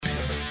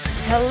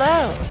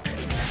Hello,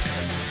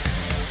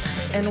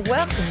 and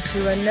welcome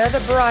to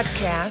another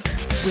broadcast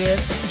with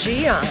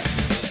Gian.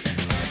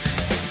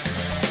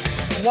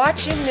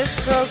 Watching this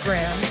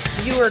program,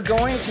 you are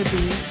going to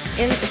be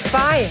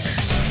inspired,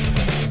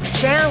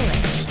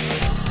 challenged,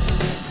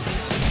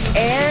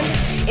 and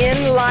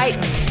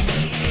enlightened.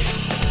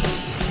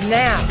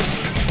 Now,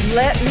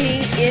 let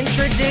me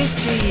introduce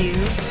to you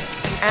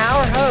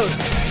our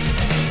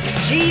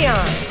host,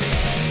 Gian.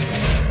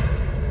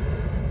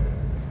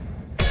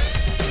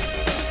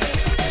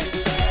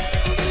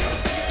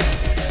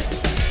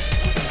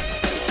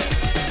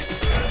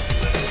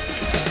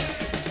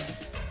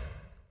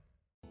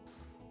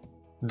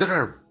 There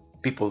are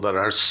people that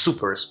are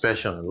super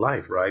special in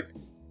life, right?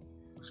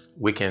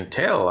 We can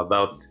tell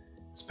about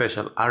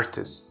special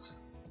artists,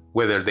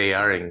 whether they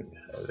are in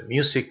the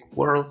music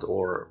world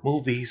or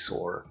movies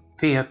or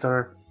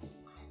theater,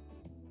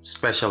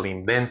 special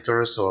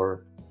inventors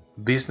or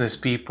business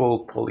people,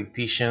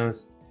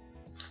 politicians.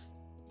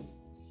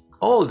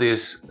 All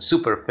these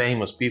super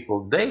famous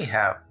people, they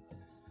have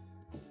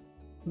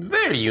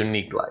very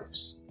unique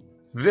lives,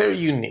 very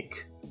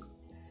unique.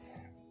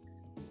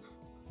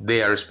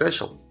 They are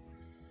special.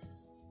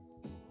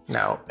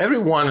 Now,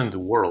 everyone in the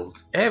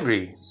world,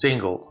 every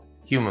single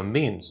human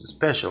being is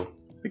special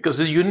because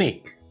it's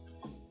unique.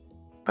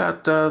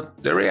 But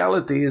the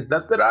reality is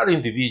that there are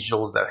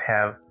individuals that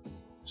have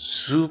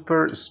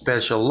super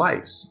special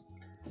lives.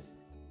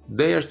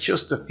 They are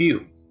just a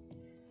few,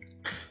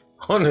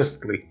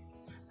 honestly,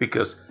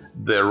 because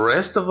the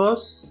rest of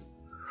us,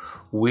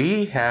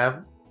 we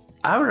have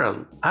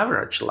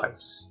average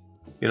lives.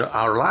 You know,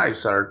 our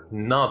lives are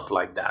not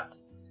like that.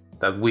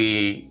 That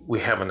we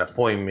have an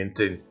appointment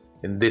in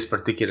this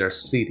particular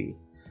city,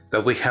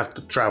 that we have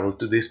to travel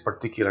to this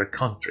particular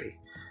country,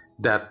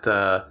 that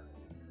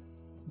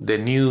the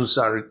news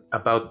are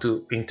about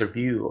to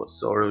interview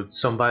us, or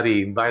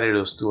somebody invited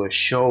us to a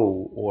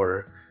show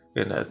or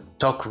in a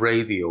talk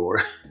radio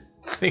or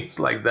things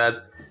like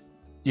that.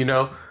 You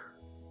know,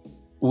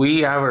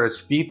 we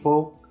average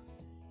people,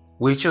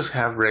 we just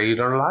have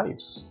regular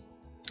lives.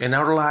 And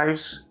our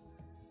lives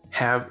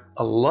have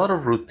a lot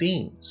of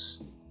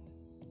routines.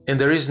 And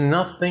there is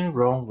nothing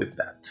wrong with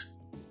that.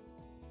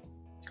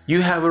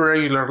 You have a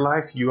regular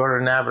life, you are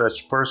an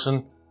average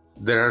person.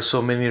 There are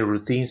so many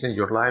routines in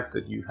your life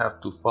that you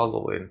have to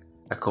follow and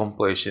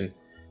accomplish. And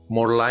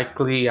more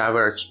likely,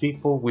 average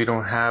people, we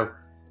don't have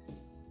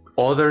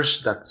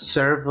others that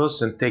serve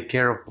us and take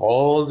care of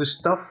all the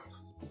stuff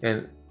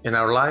in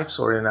our lives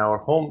or in our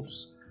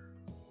homes.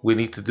 We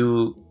need to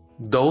do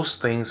those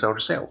things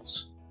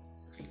ourselves.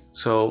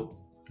 So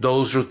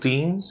those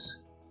routines,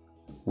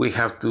 we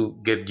have to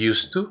get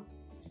used to,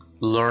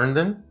 learn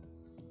them,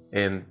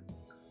 and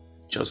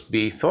just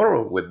be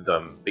thorough with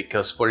them.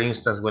 Because, for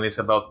instance, when it's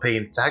about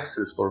paying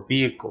taxes for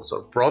vehicles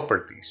or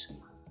properties,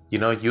 you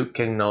know, you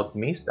cannot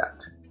miss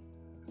that.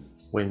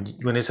 When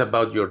it's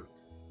about your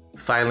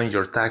filing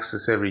your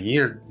taxes every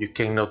year, you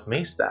cannot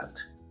miss that.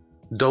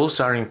 Those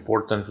are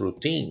important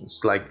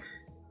routines, like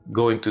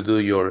going to do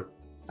your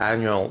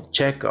annual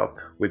checkup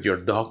with your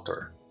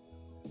doctor,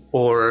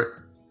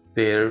 or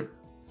their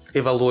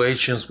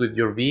evaluations with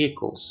your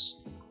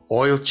vehicles,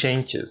 oil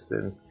changes,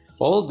 and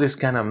all this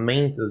kind of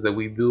maintenance that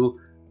we do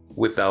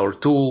with our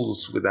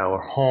tools, with our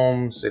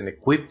homes and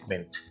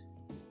equipment.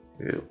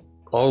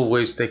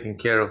 Always taking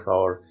care of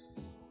our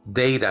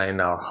data in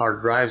our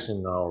hard drives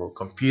and our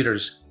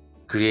computers,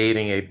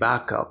 creating a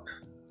backup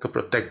to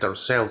protect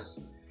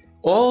ourselves.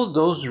 All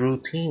those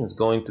routines,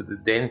 going to the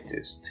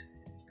dentist,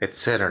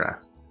 etc.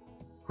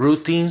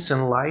 Routines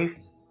in life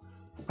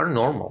are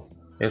normal.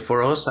 And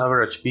for us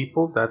average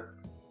people, that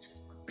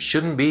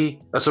shouldn't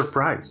be a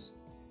surprise.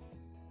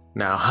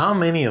 Now, how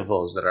many of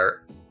us that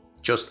are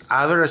just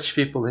average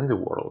people in the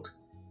world,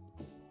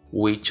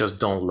 we just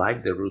don't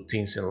like the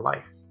routines in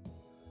life?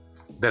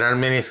 There are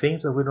many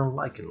things that we don't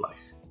like in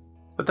life,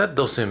 but that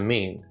doesn't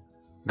mean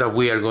that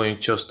we are going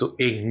just to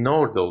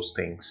ignore those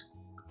things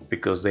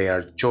because they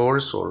are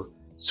chores or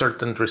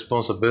certain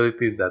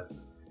responsibilities that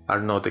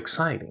are not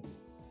exciting.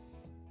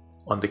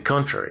 On the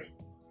contrary,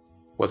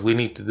 what we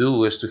need to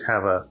do is to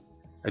have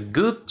a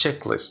good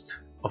checklist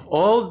of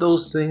all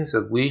those things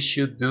that we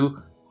should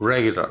do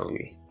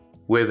regularly,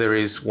 whether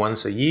it's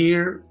once a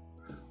year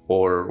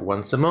or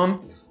once a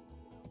month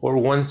or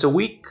once a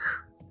week,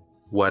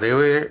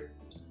 whatever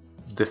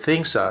the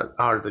things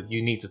are that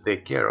you need to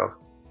take care of.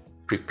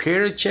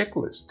 Prepare a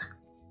checklist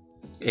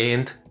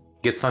and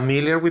get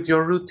familiar with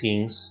your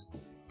routines.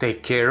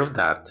 Take care of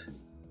that.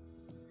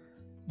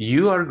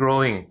 You are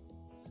growing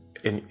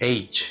in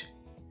age.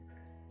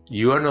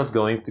 You are not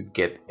going to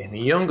get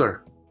any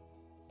younger.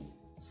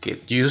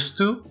 Get used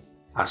to,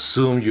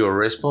 assume your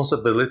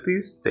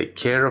responsibilities, take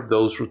care of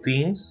those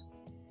routines,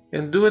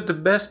 and do it the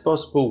best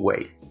possible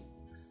way.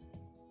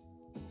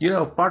 You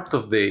know, part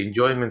of the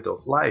enjoyment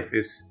of life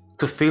is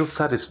to feel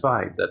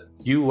satisfied that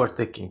you are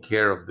taking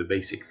care of the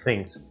basic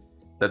things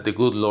that the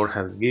good Lord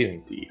has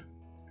given to you.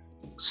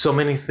 So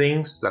many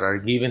things that are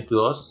given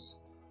to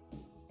us,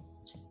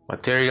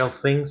 material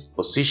things,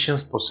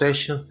 positions,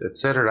 possessions,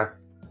 etc.,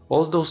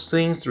 All those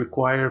things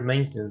require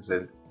maintenance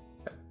and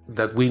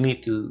that we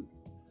need to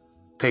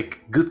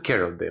take good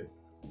care of them.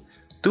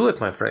 Do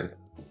it, my friend.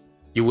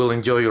 You will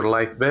enjoy your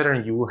life better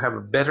and you will have a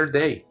better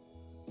day.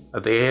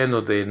 At the end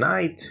of the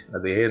night,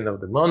 at the end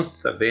of the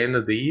month, at the end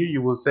of the year,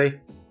 you will say,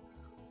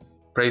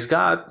 praise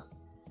God,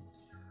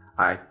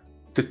 I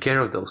took care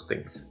of those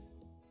things.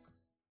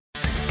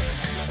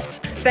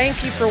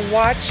 Thank you for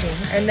watching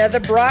another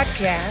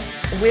broadcast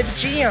with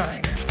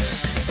Gian.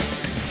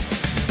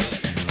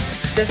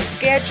 The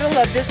schedule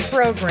of this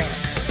program: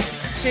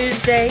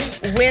 Tuesday,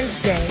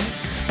 Wednesday,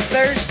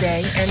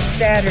 Thursday, and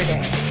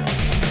Saturday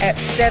at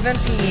 7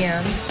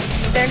 p.m.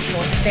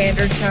 Central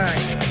Standard Time.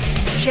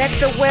 Check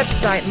the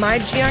website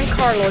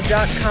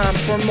mygiancarlo.com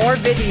for more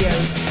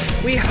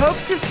videos. We hope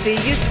to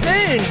see you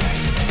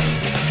soon.